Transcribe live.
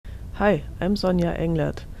Hi, I'm Sonja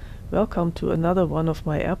Englert. Welcome to another one of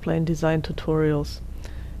my airplane design tutorials.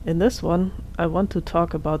 In this one, I want to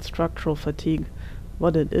talk about structural fatigue,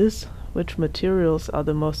 what it is, which materials are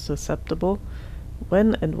the most susceptible,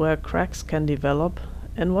 when and where cracks can develop,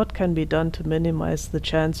 and what can be done to minimize the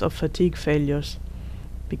chance of fatigue failures.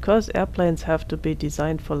 Because airplanes have to be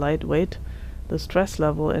designed for lightweight, the stress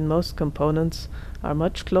level in most components are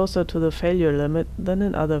much closer to the failure limit than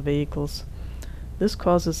in other vehicles. This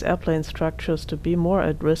causes airplane structures to be more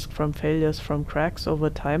at risk from failures from cracks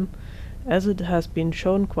over time, as it has been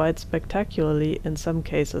shown quite spectacularly in some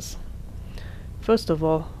cases. First of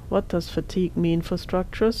all, what does fatigue mean for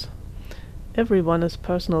structures? Everyone is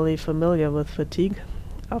personally familiar with fatigue.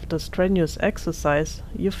 After strenuous exercise,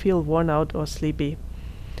 you feel worn out or sleepy.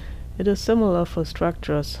 It is similar for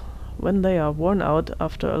structures. When they are worn out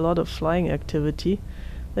after a lot of flying activity,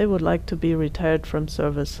 they would like to be retired from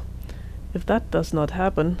service. If that does not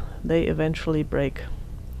happen, they eventually break.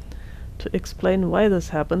 To explain why this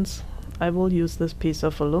happens, I will use this piece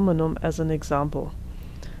of aluminum as an example.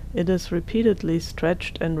 It is repeatedly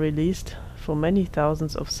stretched and released for many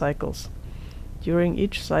thousands of cycles. During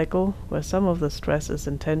each cycle, where some of the stress is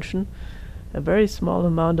in tension, a very small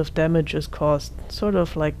amount of damage is caused, sort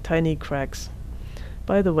of like tiny cracks.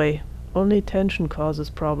 By the way, only tension causes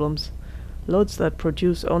problems. Loads that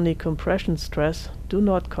produce only compression stress do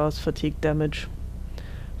not cause fatigue damage.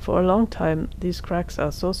 For a long time, these cracks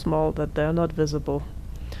are so small that they are not visible.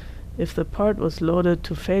 If the part was loaded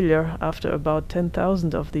to failure after about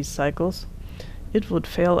 10,000 of these cycles, it would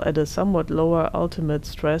fail at a somewhat lower ultimate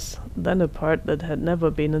stress than a part that had never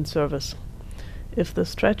been in service. If the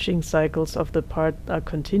stretching cycles of the part are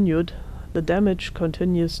continued, the damage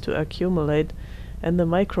continues to accumulate and the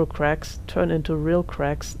micro cracks turn into real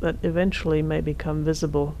cracks that eventually may become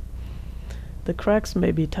visible. The cracks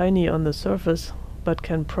may be tiny on the surface, but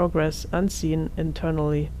can progress unseen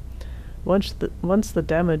internally. Once the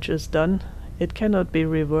damage is done, it cannot be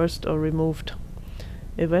reversed or removed.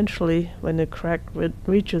 Eventually, when a crack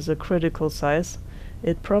reaches a critical size,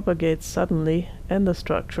 it propagates suddenly and the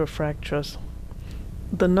structure fractures.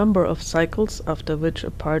 The number of cycles after which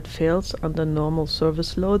a part fails under normal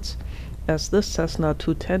service loads, as this Cessna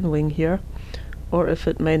 210 wing here, or if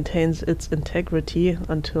it maintains its integrity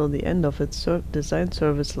until the end of its design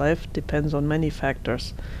service life, depends on many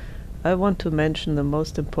factors. I want to mention the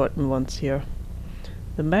most important ones here.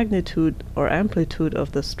 The magnitude or amplitude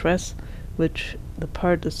of the stress which the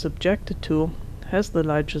part is subjected to has the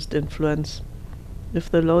largest influence.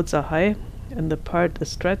 If the loads are high and the part is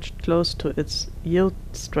stretched close to its yield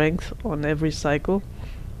strength on every cycle,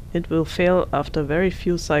 it will fail after very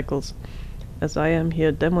few cycles, as I am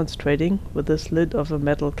here demonstrating with this lid of a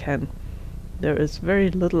metal can. There is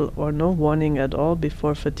very little or no warning at all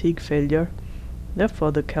before fatigue failure,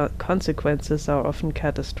 therefore the consequences are often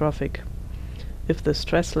catastrophic. If the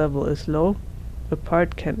stress level is low, a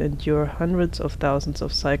part can endure hundreds of thousands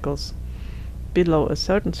of cycles. Below a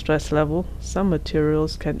certain stress level, some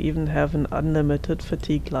materials can even have an unlimited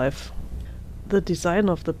fatigue life. The design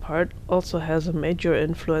of the part also has a major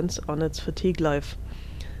influence on its fatigue life.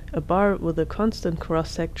 A bar with a constant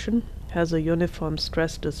cross-section has a uniform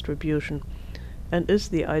stress distribution and is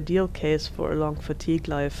the ideal case for a long fatigue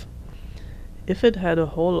life. If it had a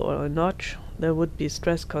hole or a notch, there would be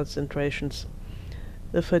stress concentrations.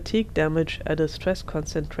 The fatigue damage at a stress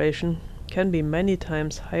concentration can be many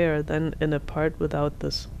times higher than in a part without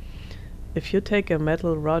this. If you take a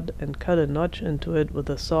metal rod and cut a notch into it with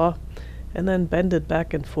a saw, and then bend it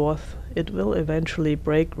back and forth, it will eventually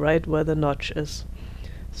break right where the notch is.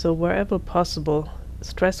 So wherever possible,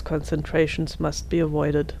 stress concentrations must be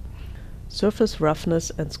avoided. Surface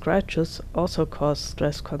roughness and scratches also cause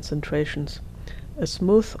stress concentrations. A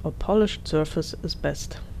smooth or polished surface is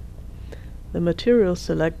best. The material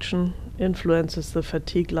selection influences the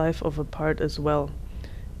fatigue life of a part as well.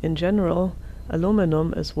 In general,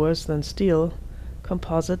 aluminum is worse than steel,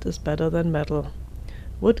 composite is better than metal.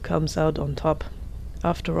 Wood comes out on top.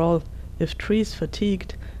 After all, if trees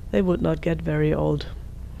fatigued, they would not get very old.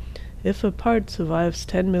 If a part survives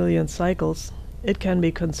 10 million cycles, it can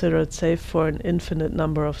be considered safe for an infinite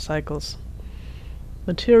number of cycles.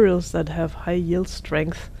 Materials that have high yield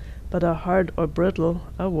strength but are hard or brittle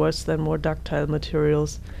are worse than more ductile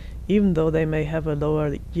materials, even though they may have a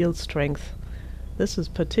lower yield strength. This is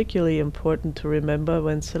particularly important to remember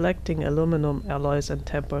when selecting aluminum alloys and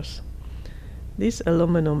tempers. These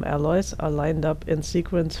aluminum alloys are lined up in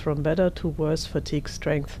sequence from better to worse fatigue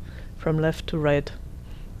strength, from left to right.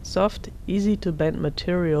 Soft, easy-to-bend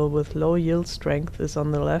material with low yield strength is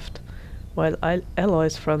on the left, while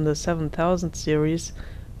alloys from the 7000 series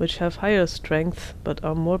which have higher strength but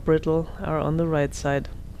are more brittle, are on the right side.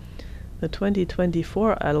 The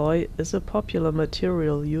 2024 alloy is a popular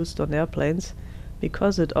material used on airplanes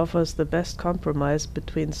because it offers the best compromise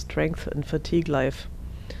between strength and fatigue life.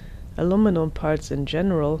 Aluminum parts in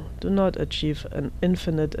general do not achieve an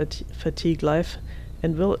infinite fatigue life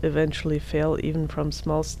and will eventually fail even from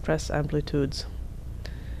small stress amplitudes.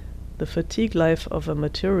 The fatigue life of a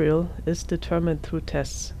material is determined through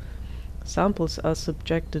tests. Samples are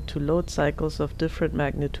subjected to load cycles of different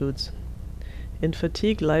magnitudes. In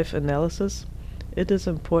fatigue life analysis, it is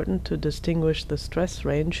important to distinguish the stress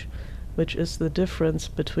range, which is the difference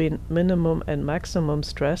between minimum and maximum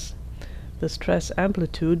stress, the stress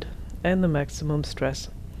amplitude, and the maximum stress.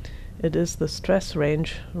 It is the stress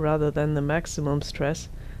range, rather than the maximum stress,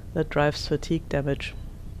 that drives fatigue damage.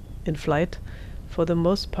 In flight, for the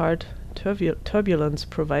most part, turbulence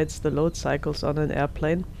provides the load cycles on an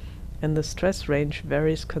airplane, and the stress range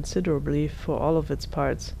varies considerably for all of its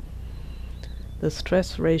parts. The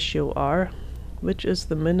stress ratio R, which is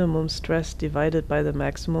the minimum stress divided by the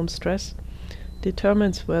maximum stress,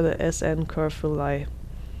 determines where the SN curve will lie.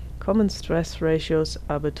 Common stress ratios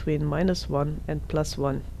are between -1 and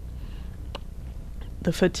 +1.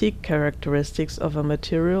 The fatigue characteristics of a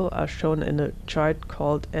material are shown in a chart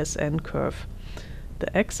called SN curve.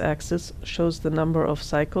 The x-axis shows the number of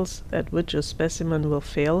cycles at which a specimen will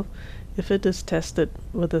fail if it is tested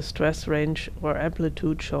with a stress range or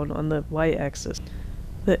amplitude shown on the y-axis.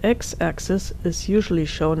 The x-axis is usually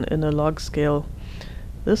shown in a log scale.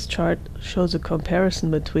 This chart shows a comparison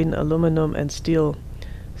between aluminum and steel.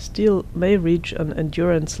 Steel may reach an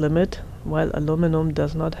endurance limit, while aluminum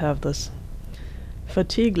does not have this.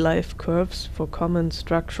 Fatigue life curves for common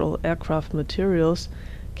structural aircraft materials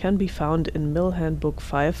can be found in Mill Handbook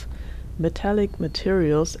 5, Metallic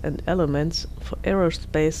Materials and Elements for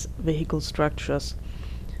Aerospace Vehicle Structures.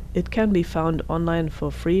 It can be found online for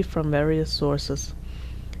free from various sources.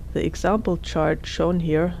 The example chart shown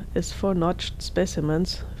here is for notched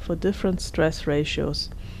specimens for different stress ratios.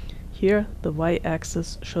 Here, the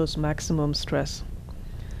y-axis shows maximum stress.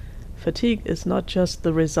 Fatigue is not just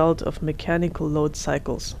the result of mechanical load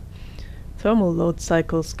cycles. Thermal load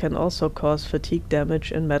cycles can also cause fatigue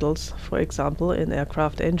damage in metals, for example in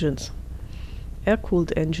aircraft engines.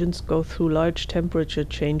 Air-cooled engines go through large temperature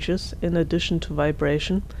changes in addition to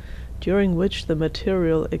vibration, during which the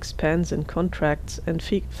material expands and contracts and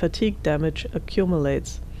fatigue damage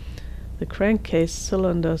accumulates. The crankcase,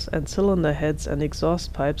 cylinders and cylinder heads and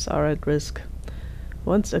exhaust pipes are at risk.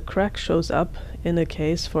 Once a crack shows up in a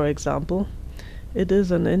case, for example, it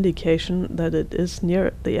is an indication that it is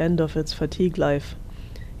near the end of its fatigue life.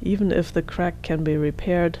 Even if the crack can be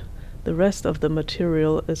repaired, the rest of the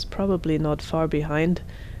material is probably not far behind,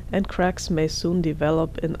 and cracks may soon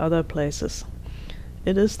develop in other places.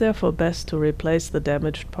 It is therefore best to replace the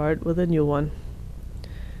damaged part with a new one.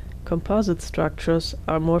 Composite structures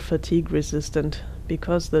are more fatigue resistant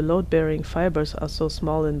because the load-bearing fibers are so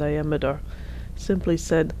small in diameter. Simply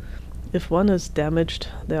said, if one is damaged,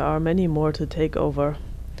 there are many more to take over.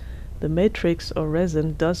 The matrix or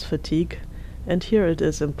resin does fatigue, and here it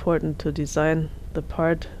is important to design the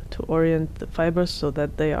part to orient the fibers so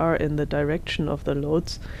that they are in the direction of the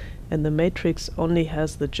loads, and the matrix only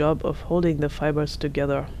has the job of holding the fibers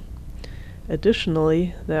together.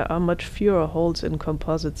 Additionally, there are much fewer holes in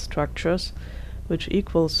composite structures, which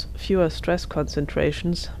equals fewer stress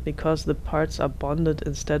concentrations because the parts are bonded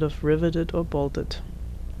instead of riveted or bolted.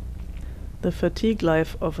 The fatigue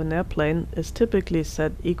life of an airplane is typically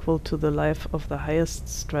set equal to the life of the highest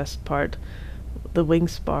stressed part, the wing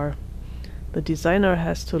spar. The designer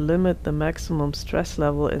has to limit the maximum stress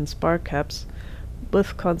level in spar caps,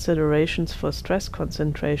 with considerations for stress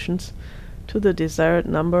concentrations, to the desired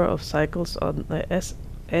number of cycles on the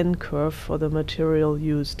SN curve for the material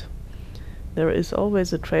used. There is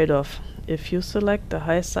always a trade-off. If you select a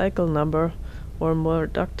high cycle number or more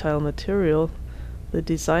ductile material, the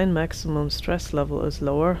design maximum stress level is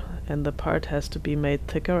lower and the part has to be made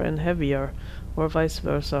thicker and heavier, or vice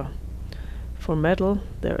versa. For metal,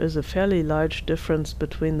 there is a fairly large difference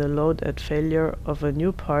between the load at failure of a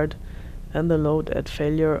new part and the load at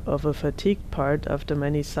failure of a fatigued part after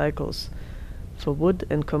many cycles. For wood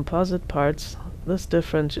and composite parts, this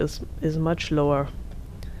difference is much lower.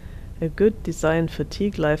 A good design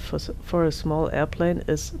fatigue life for a small airplane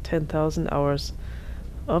is 10,000 hours.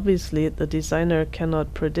 Obviously, the designer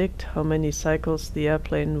cannot predict how many cycles the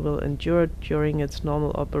airplane will endure during its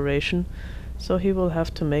normal operation, so he will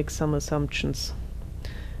have to make some assumptions.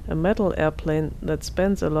 A metal airplane that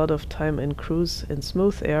spends a lot of time in cruise in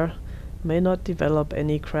smooth air may not develop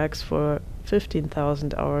any cracks for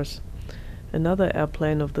 15,000 hours. Another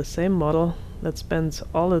airplane of the same model that spends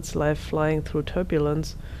all its life flying through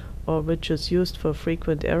turbulence, or which is used for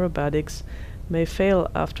frequent aerobatics, may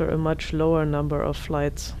fail after a much lower number of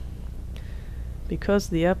flights. Because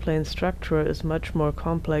the airplane structure is much more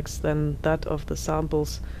complex than that of the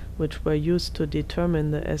samples which were used to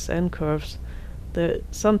determine the SN curves, there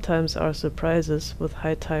sometimes are surprises with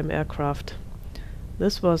high-time aircraft.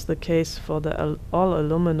 This was the case for the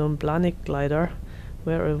all-aluminum Blanik glider,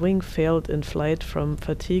 where a wing failed in flight from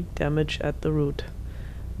fatigue damage at the root.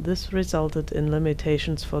 This resulted in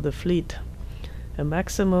limitations for the fleet: a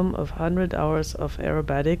maximum of 100 hours of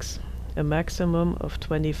aerobatics, a maximum of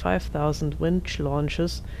 25,000 winch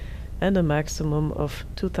launches, and a maximum of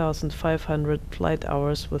 2,500 flight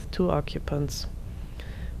hours with 2 occupants.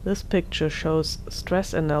 This picture shows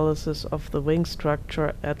stress analysis of the wing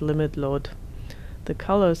structure at limit load. The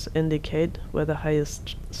colors indicate where the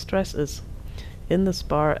highest stress is, in the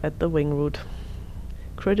spar at the wing root.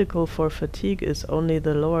 Critical for fatigue is only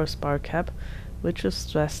the lower spar cap, which is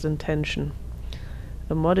stressed in tension.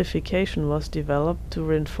 A modification was developed to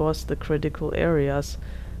reinforce the critical areas,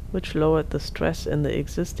 which lowered the stress in the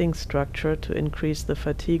existing structure to increase the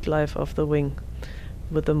fatigue life of the wing.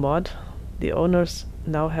 With the mod, the owners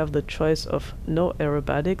now have the choice of no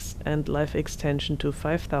aerobatics and life extension to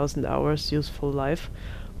 5,000 hours useful life,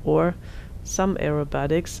 or some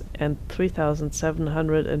aerobatics and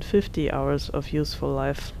 3,750 hours of useful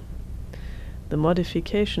life. The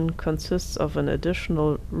modification consists of an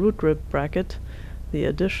additional root rib bracket, the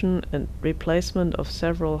addition and replacement of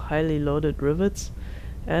several highly loaded rivets,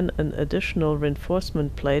 and an additional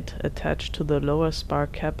reinforcement plate attached to the lower spar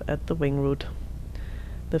cap at the wing root.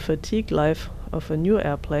 The fatigue life of a new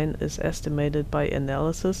airplane is estimated by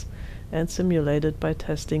analysis and simulated by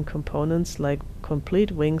testing components like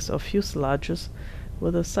complete wings or fuselages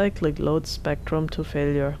with a cyclic load spectrum to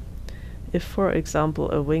failure. If, for example,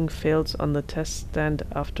 a wing fails on the test stand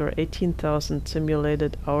after 18,000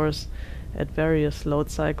 simulated hours at various load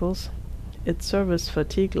cycles, its service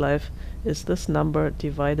fatigue life is this number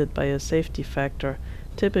divided by a safety factor,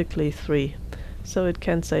 typically 3, so it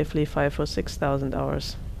can safely fly for 6,000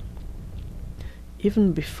 hours.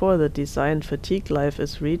 Even before the design fatigue life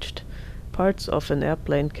is reached, parts of an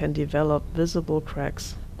airplane can develop visible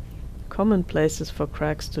cracks. Common places for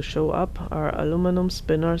cracks to show up are aluminum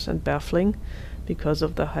spinners and baffling, because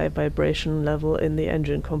of the high vibration level in the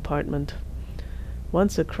engine compartment.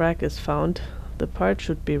 Once a crack is found, the part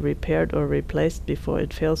should be repaired or replaced before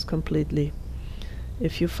it fails completely.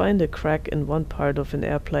 If you find a crack in one part of an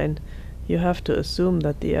airplane, you have to assume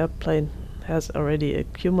that the airplane has already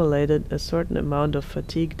accumulated a certain amount of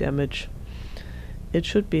fatigue damage. It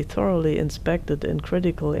should be thoroughly inspected in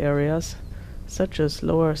critical areas, such as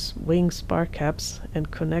lower wing spar caps and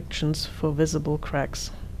connections, for visible cracks.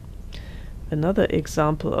 Another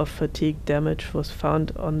example of fatigue damage was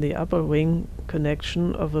found on the upper wing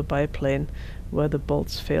connection of a biplane, where the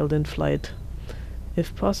bolts failed in flight.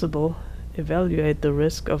 If possible, evaluate the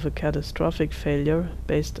risk of a catastrophic failure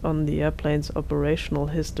based on the airplane's operational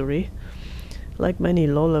history. Like many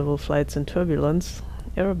low-level flights in turbulence,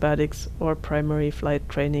 aerobatics or primary flight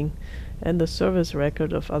training, and the service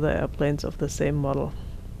record of other airplanes of the same model.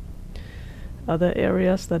 Other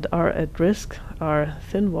areas that are at risk are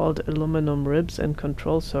thin-walled aluminum ribs and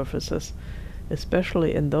control surfaces,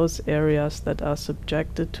 especially in those areas that are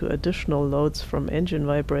subjected to additional loads from engine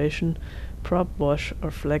vibration, prop wash, or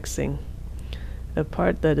flexing. A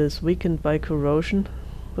part that is weakened by corrosion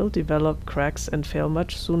will develop cracks and fail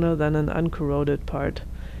much sooner than an uncorroded part.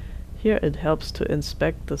 Here it helps to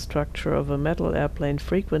inspect the structure of a metal airplane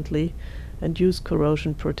frequently and use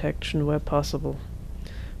corrosion protection where possible.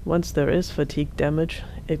 Once there is fatigue damage,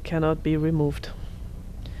 it cannot be removed.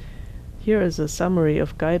 Here is a summary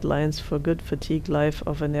of guidelines for good fatigue life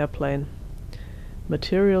of an airplane.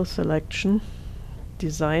 Material selection,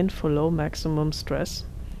 design for low maximum stress,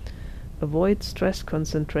 avoid stress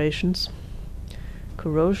concentrations,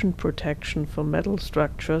 corrosion protection for metal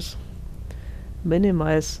structures,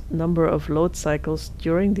 minimize number of load cycles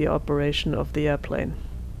during the operation of the airplane.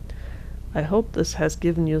 I hope this has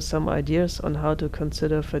given you some ideas on how to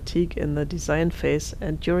consider fatigue in the design phase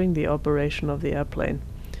and during the operation of the airplane.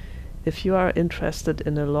 If you are interested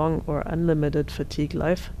in a long or unlimited fatigue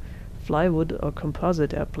life, fly wood or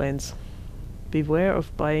composite airplanes. Beware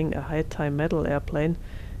of buying a high-time metal airplane,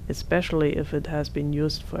 especially if it has been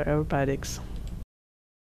used for aerobatics.